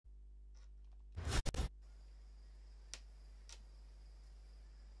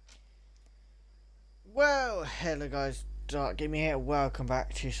Well, hello guys, Dark Gaming here. Welcome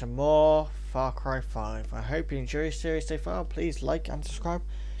back to some more Far Cry 5. I hope you enjoy the series so far. Please like and subscribe.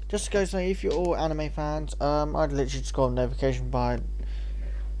 Just to go say, if you're all anime fans, I'd literally just got a notification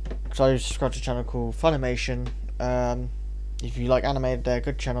because I subscribe to a channel called Funimation. If you like anime, they're a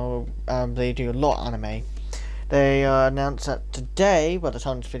good channel. They do a lot of anime. They announced that today, by the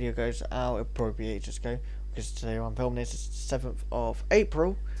time this video goes out, it'll probably be ages ago, because today I'm filming this, it's the 7th of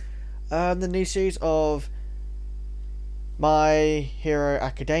April. The new series of My Hero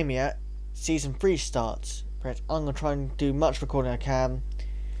Academia Season 3 starts. I'm going to try and do much recording I can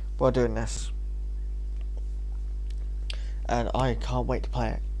while doing this. And I can't wait to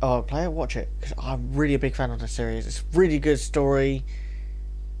play it. Oh, play it, watch it. Because I'm really a big fan of the series. It's a really good story.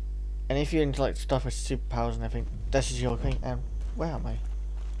 And if you're into like stuff with superpowers and everything, this is your thing. And where am I?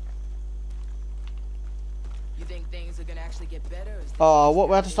 You think things are gonna actually get better? Oh, what?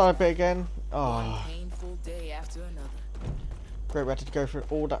 We had to start a bit again. Oh, painful day after another. Great, we had to go through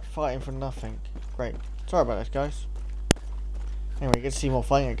all that fighting for nothing. Great. Sorry about this, guys. Anyway, you get to see more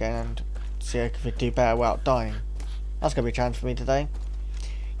fighting again and see if we do better without dying. That's gonna be a challenge for me today,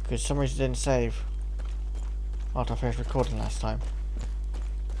 because for some reason I didn't save after I finished recording last time.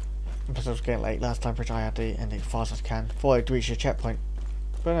 And plus I was getting late last time, which I had to end it as fast as I can before I reach the checkpoint.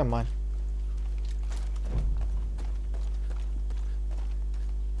 But never mind.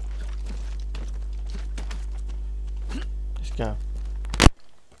 Let's go.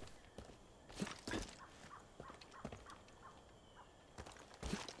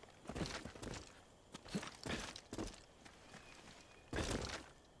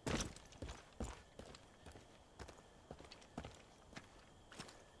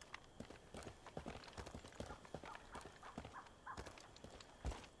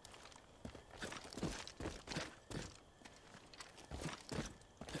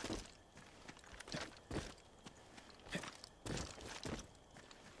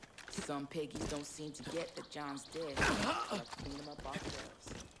 Some piggies don't seem to get that John's dead. Let's clean them up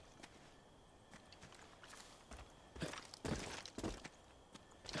ourselves.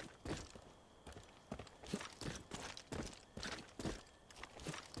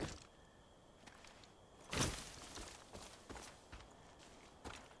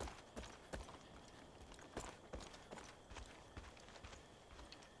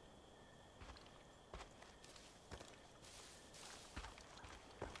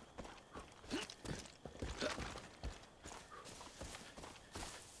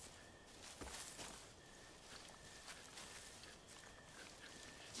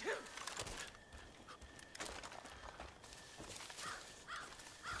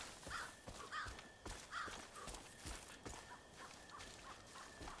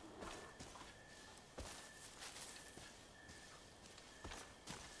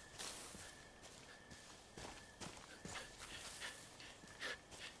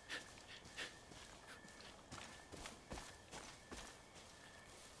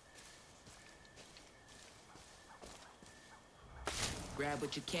 Grab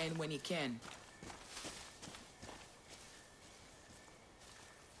what you can when you can.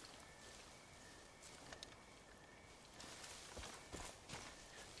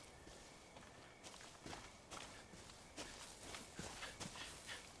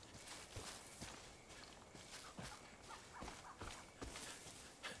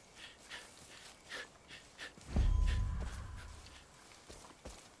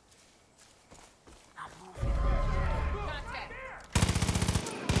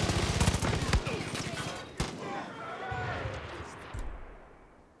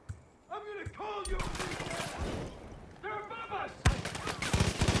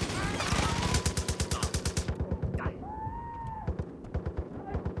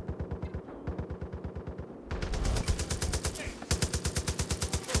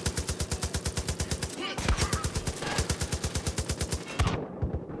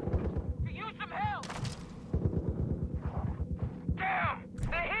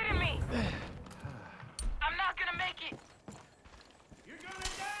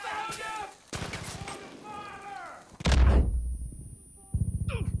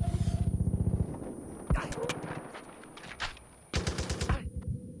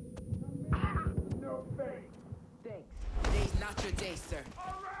 Today's not your day, sir.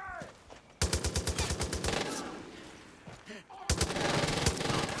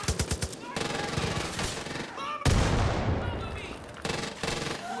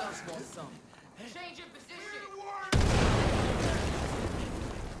 Who else wants some? Change your position.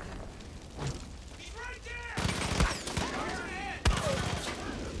 He's right there.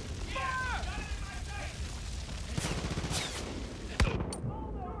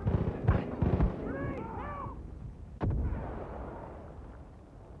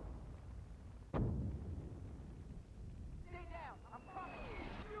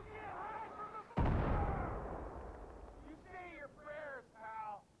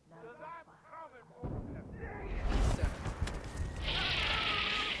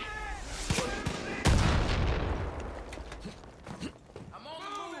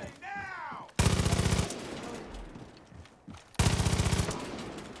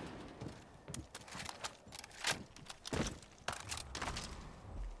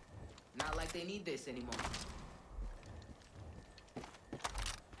 this anymore.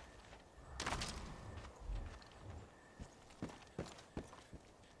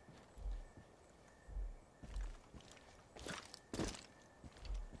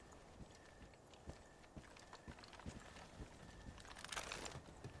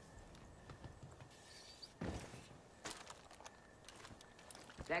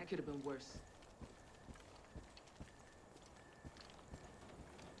 That could have been worse.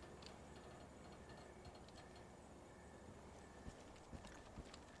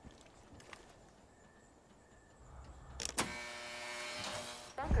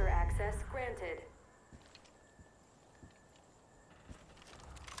 Bunker access granted.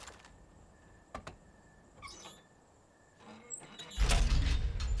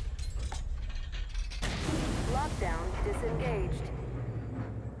 Lockdown disengaged.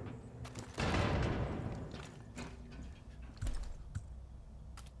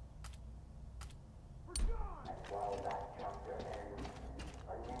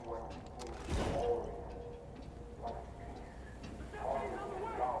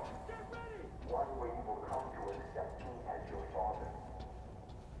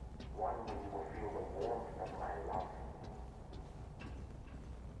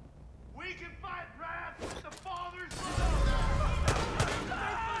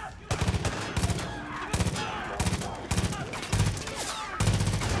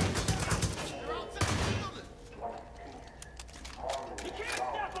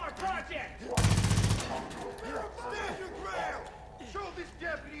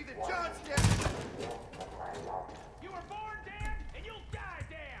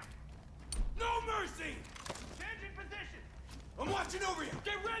 Over here!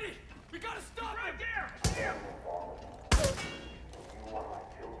 Get ready! We gotta stop him! There!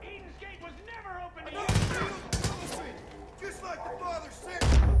 Eden's gate was never open to you! Just like the father said!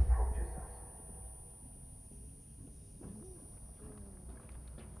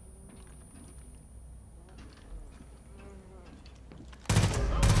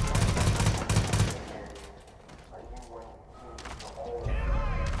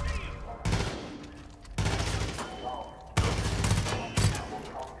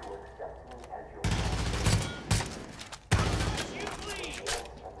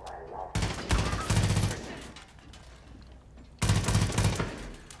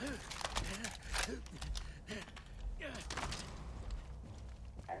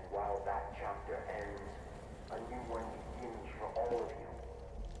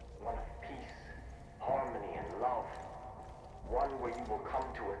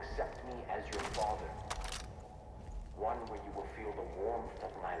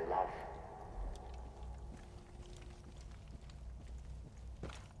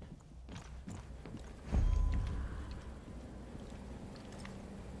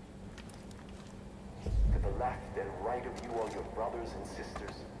 Left and right of you are your brothers and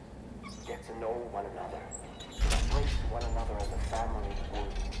sisters. Get to know one another. Embrace one another as a family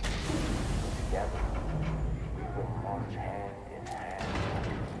would. Together, we will march hand in hand.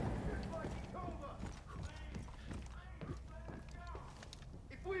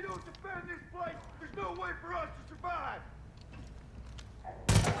 If we don't defend this place, there's no way for us to survive!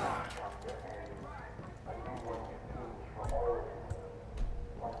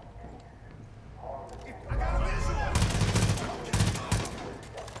 I got a visual!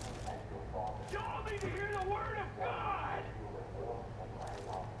 Y'all need to hear the word of God!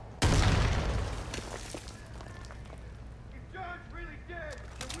 If John's really dead,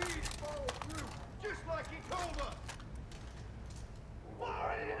 then we need to follow through, just like he told us!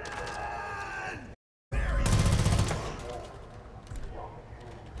 Fire it in! There he is!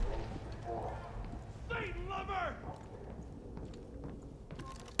 Satan lover!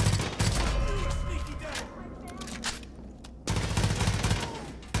 Sneaky dead!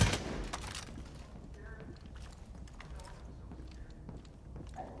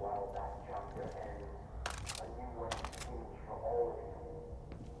 And while that chapter ends, a new one begins for all of you.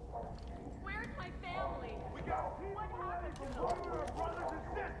 Where's my family? We got what happened to them? Our brothers and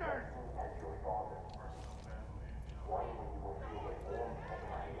sisters! As your father. One where you will feel the warmth of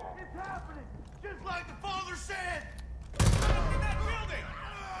my love. It's happening! Just like the father said! Out in that building!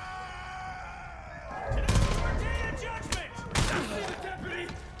 Our day of judgment! See the deputy!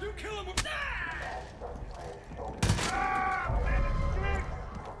 You kill him with... Man,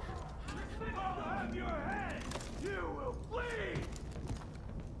 I'll have your head! You will bleed!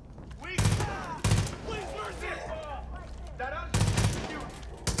 Please mercy! That us? You...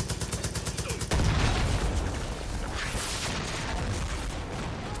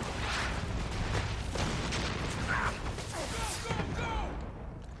 Go, go, go!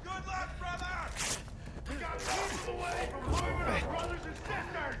 Good luck, brother!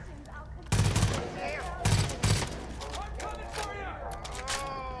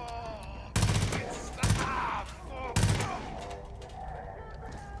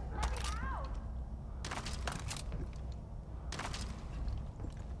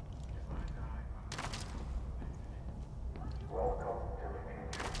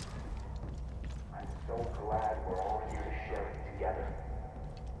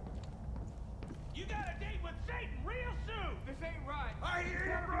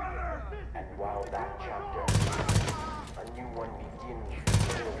 And while that chapter, a new one begins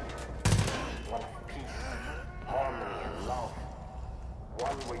within you. One of peace, harmony, and love.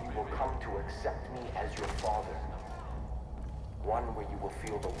 One where you will come to accept me as your father. One where you will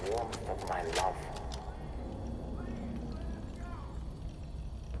feel the warmth of my love.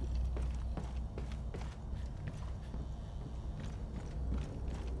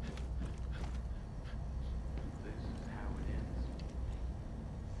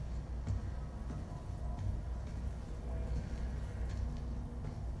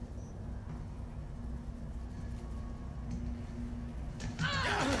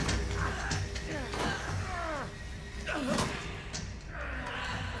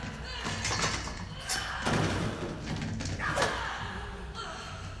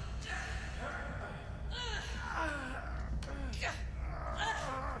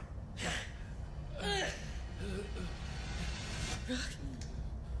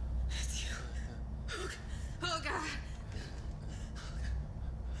 It's you. Oh, God.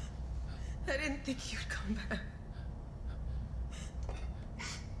 I didn't think you'd come back.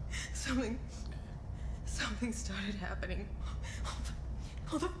 Something started happening.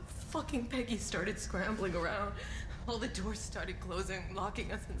 All the fucking Peggies started scrambling around. All the doors started closing,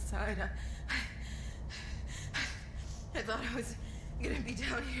 locking us inside. I thought I was gonna be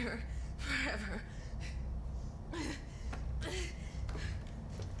down here forever.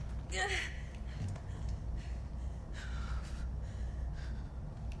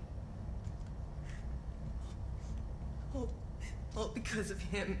 All because of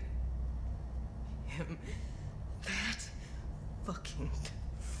him. Him. That fucking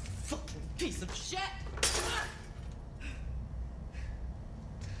piece of shit!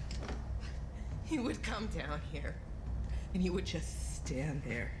 He would come down here, and he would just stand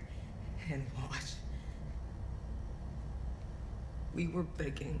there and watch. We were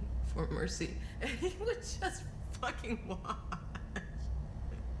begging for mercy, and he would just fucking watch.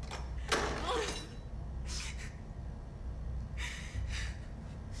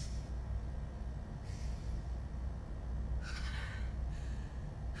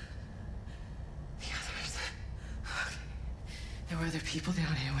 There were other people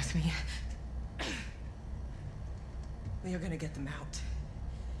down here with me. We are gonna get them out.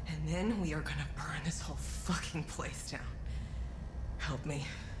 And then we are gonna burn this whole fucking place down. Help me.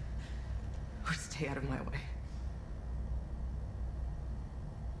 Or stay out of my way.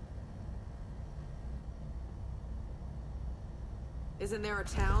 Isn't there a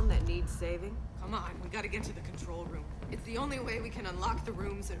town that needs saving? Come on, we gotta get to the control room. It's the only way we can unlock the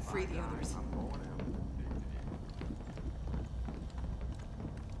rooms and free the others.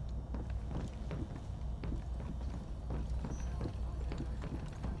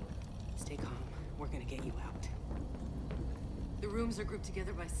 Stay calm. We're gonna get you out. The rooms are grouped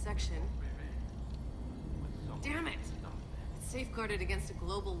together by section. Damn it! It's safeguarded against a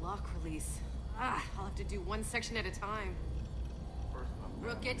global lock release. I'll have to do one section at a time.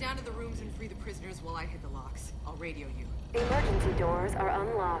 Rook, get down to the rooms and free the prisoners while I hit the locks. I'll radio you. The emergency doors are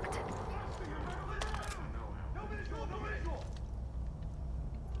unlocked.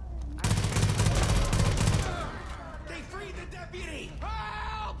 They freed the deputy!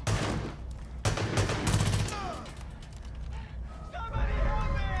 Help! Somebody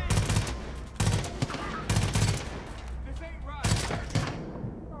help me! This ain't right.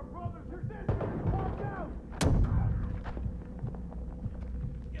 Our brothers or sisters, walk out!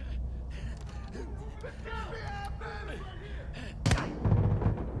 This can't be happening!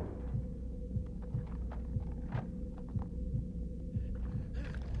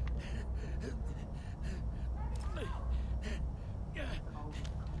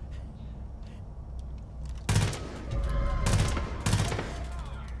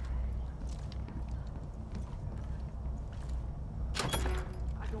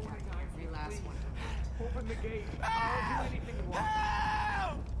 Every last one. Open the gate. I'll do anything you want.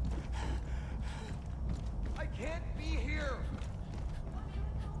 Help! I can't be here.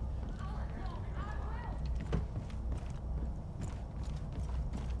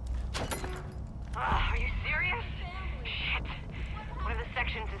 Are you serious? Shit. One of the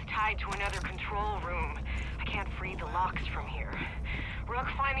sections is tied to another control room. I can't free the locks from here. Rook,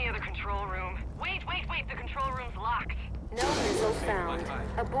 find the other control room. Wait. The control room's locked. No missiles found.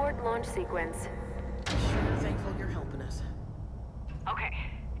 Abort launch sequence. Sure thankful you're helping us. Okay,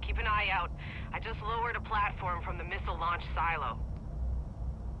 keep an eye out. I just lowered a platform from the missile launch silo.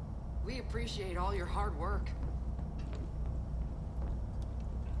 We appreciate all your hard work.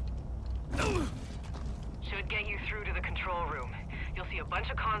 Should get you through to the control room. You'll see a bunch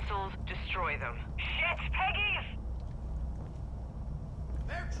of consoles. Destroy them. Shit, Peggies!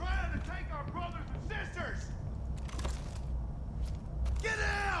 They're trying to take brothers and sisters! Get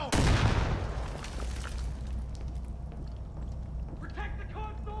out! Protect the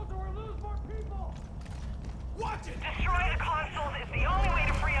consoles or we'll lose more people! Watch it! Destroy the consoles is the only way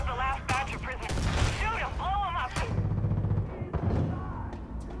to free up the last batch of prisoners. Shoot them! Blow them up!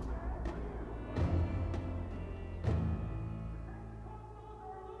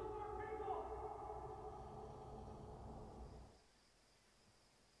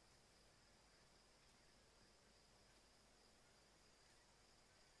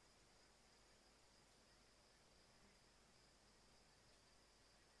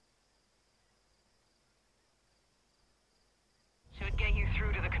 Should get you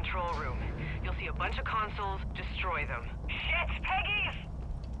through to the control room. You'll see a bunch of consoles. Destroy them. Shit, Peggy's!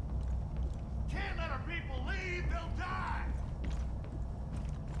 Can't let our people leave, they'll die!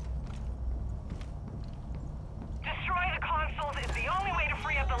 Destroy the consoles is the only way to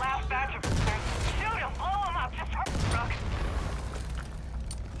free up the last batch of... Shoot them! Blow them up! Just Rook.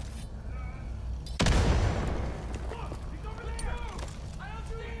 Look! He's over there! I don't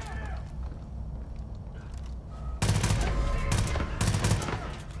see him!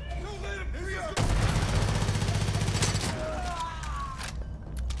 Don't let him hurry up!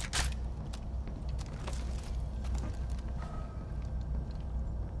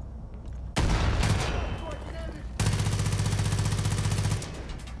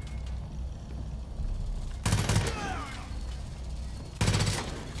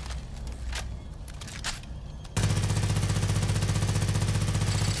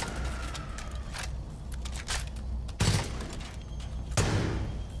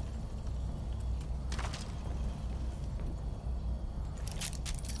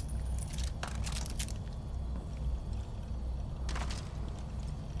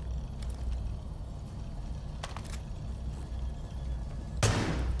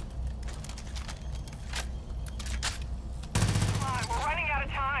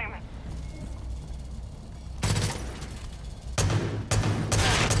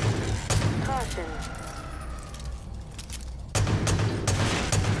 Caution.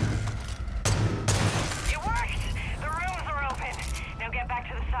 It worked! The rooms are open. Now get back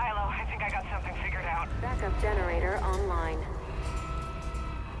to the silo. I think I got something figured out. Backup generator online.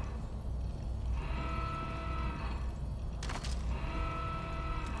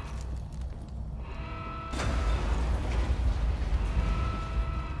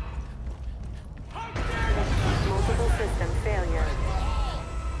 Multiple system failure.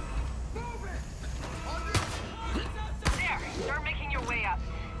 There! Start making your way up.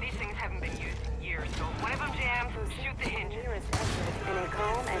 These things haven't been used in years, so if one of them jams, shoot the hinges. Nearest exit in a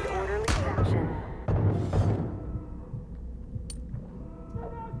calm and orderly fashion.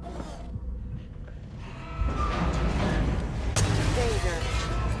 Danger.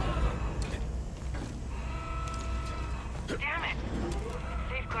 Damn it!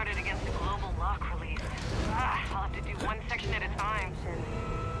 Safeguarded against a global lock release. I'll have to do one section at a time.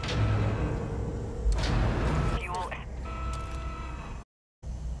 Fuel.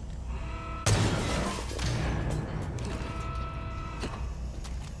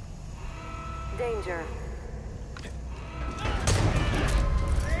 Danger.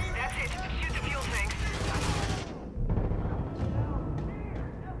 That's it. Shoot the fuel tanks.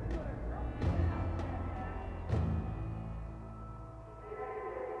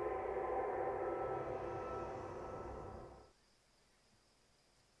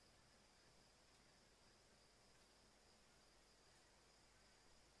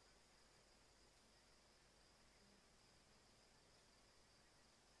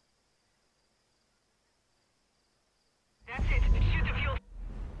 That's it. Shoot the fuel.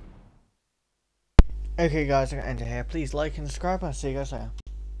 Okay guys, I'm going to end it here. Please like and subscribe, and I'll see you guys later.